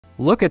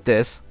Look at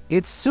this,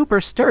 it's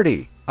super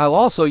sturdy. I'll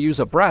also use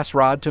a brass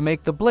rod to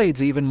make the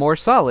blades even more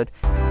solid.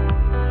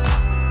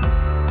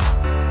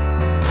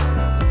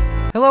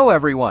 Hello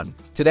everyone!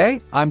 Today,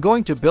 I'm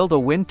going to build a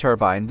wind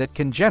turbine that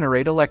can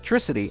generate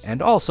electricity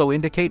and also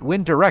indicate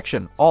wind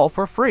direction, all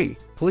for free.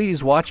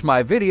 Please watch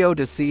my video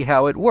to see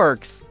how it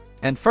works.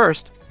 And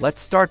first, let's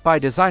start by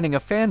designing a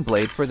fan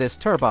blade for this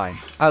turbine.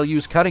 I'll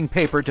use cutting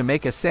paper to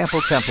make a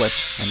sample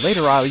template, and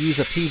later I'll use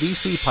a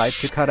PVC pipe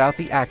to cut out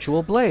the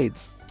actual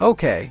blades.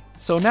 Okay,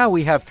 so now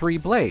we have 3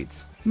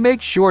 blades.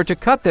 Make sure to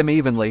cut them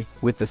evenly,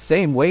 with the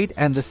same weight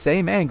and the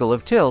same angle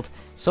of tilt,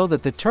 so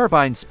that the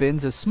turbine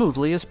spins as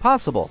smoothly as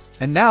possible.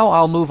 And now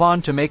I'll move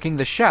on to making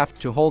the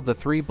shaft to hold the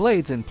 3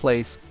 blades in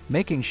place,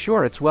 making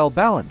sure it's well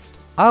balanced.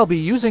 I'll be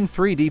using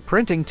 3D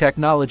printing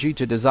technology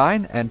to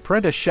design and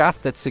print a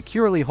shaft that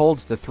securely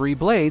holds the 3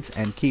 blades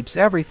and keeps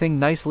everything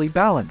nicely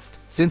balanced.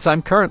 Since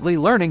I'm currently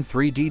learning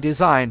 3D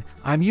design,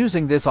 I'm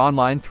using this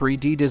online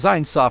 3D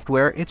design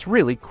software. It's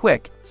really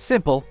quick,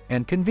 simple,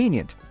 and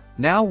convenient.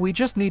 Now we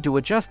just need to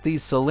adjust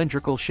these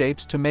cylindrical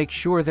shapes to make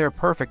sure they're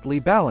perfectly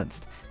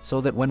balanced, so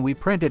that when we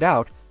print it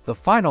out, the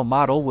final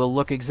model will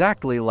look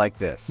exactly like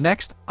this.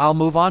 Next, I'll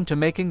move on to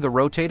making the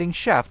rotating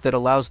shaft that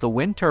allows the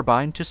wind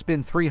turbine to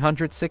spin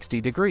 360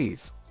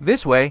 degrees.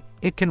 This way,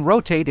 it can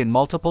rotate in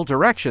multiple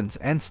directions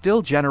and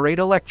still generate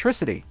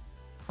electricity.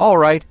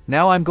 Alright,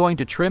 now I'm going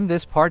to trim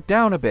this part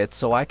down a bit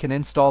so I can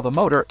install the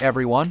motor,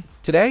 everyone.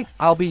 Today,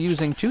 I'll be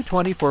using two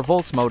 24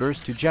 volts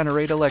motors to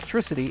generate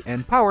electricity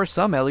and power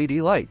some LED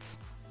lights.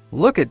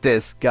 Look at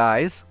this,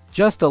 guys!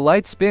 Just a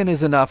light spin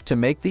is enough to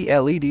make the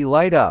LED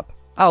light up.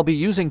 I'll be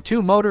using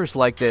 2 motors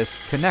like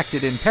this,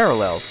 connected in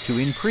parallel, to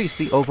increase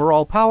the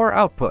overall power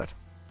output.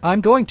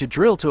 I'm going to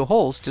drill 2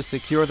 holes to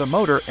secure the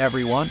motor,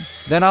 everyone.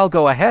 Then I'll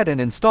go ahead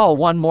and install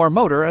 1 more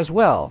motor as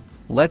well.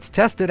 Let's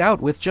test it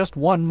out with just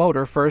 1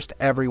 motor first,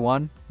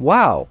 everyone.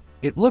 Wow,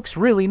 it looks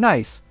really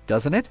nice,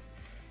 doesn't it?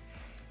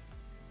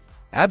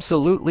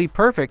 Absolutely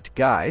perfect,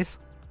 guys.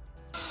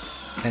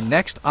 And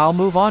next, I'll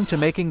move on to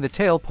making the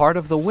tail part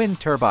of the wind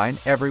turbine,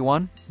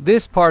 everyone.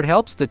 This part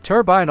helps the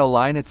turbine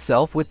align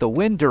itself with the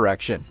wind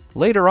direction.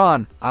 Later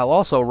on, I'll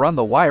also run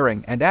the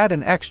wiring and add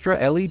an extra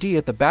LED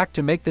at the back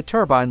to make the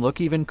turbine look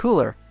even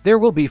cooler. There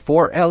will be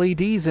 4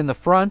 LEDs in the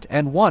front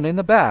and 1 in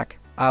the back.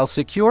 I'll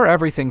secure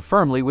everything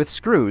firmly with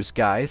screws,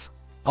 guys.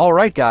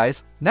 Alright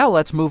guys, now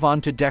let's move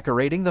on to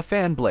decorating the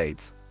fan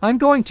blades. I'm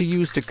going to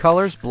use the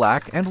colors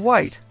black and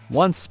white.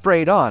 Once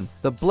sprayed on,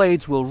 the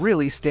blades will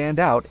really stand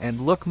out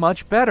and look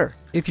much better.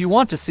 If you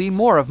want to see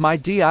more of my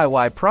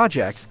DIY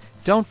projects,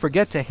 don't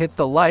forget to hit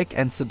the like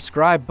and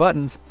subscribe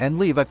buttons and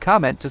leave a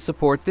comment to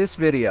support this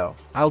video.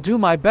 I'll do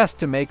my best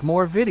to make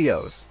more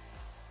videos.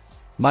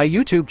 My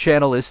YouTube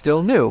channel is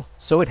still new,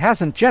 so it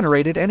hasn't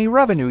generated any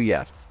revenue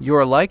yet.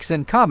 Your likes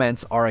and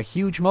comments are a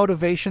huge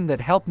motivation that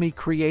help me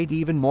create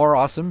even more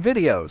awesome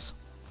videos.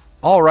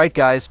 Alright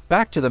guys,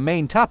 back to the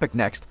main topic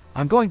next.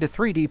 I'm going to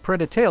 3D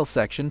print a tail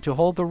section to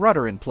hold the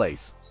rudder in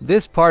place.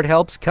 This part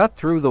helps cut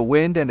through the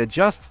wind and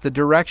adjusts the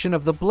direction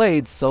of the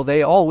blades so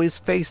they always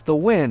face the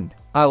wind.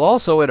 I'll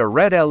also add a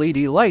red LED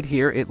light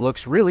here. It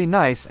looks really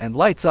nice and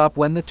lights up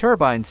when the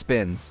turbine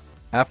spins.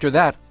 After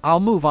that, I'll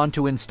move on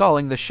to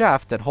installing the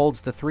shaft that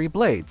holds the 3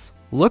 blades.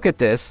 Look at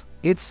this,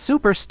 it's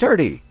super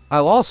sturdy.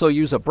 I'll also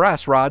use a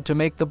brass rod to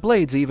make the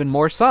blades even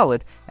more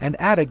solid and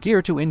add a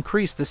gear to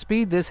increase the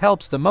speed. This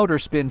helps the motor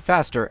spin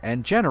faster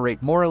and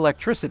generate more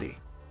electricity.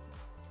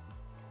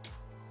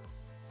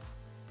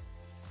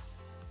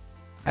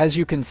 As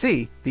you can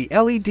see, the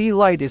LED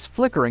light is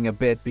flickering a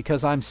bit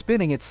because I'm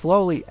spinning it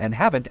slowly and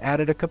haven't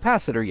added a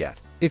capacitor yet.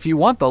 If you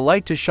want the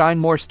light to shine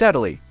more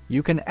steadily,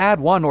 you can add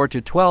 1 or 2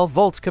 12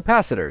 volts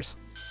capacitors.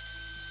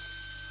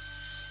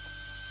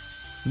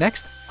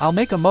 Next, I'll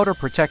make a motor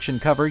protection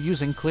cover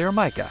using clear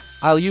mica.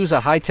 I'll use a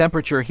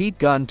high-temperature heat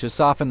gun to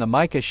soften the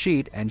mica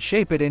sheet and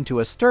shape it into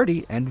a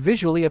sturdy and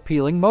visually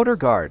appealing motor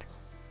guard.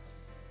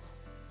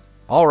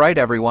 Alright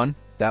everyone,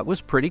 that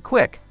was pretty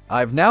quick.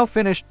 I've now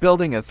finished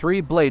building a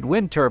 3-blade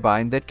wind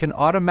turbine that can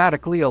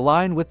automatically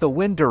align with the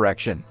wind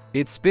direction.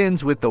 It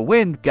spins with the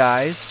wind,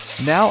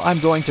 guys. Now I'm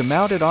going to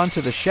mount it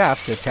onto the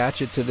shaft,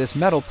 attach it to this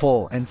metal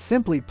pole, and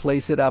simply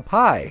place it up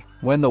high.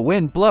 When the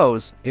wind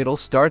blows, it'll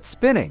start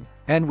spinning.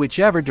 And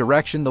whichever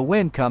direction the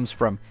wind comes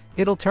from,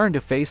 it'll turn to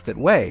face that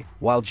way,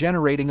 while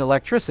generating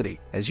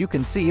electricity, as you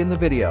can see in the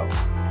video.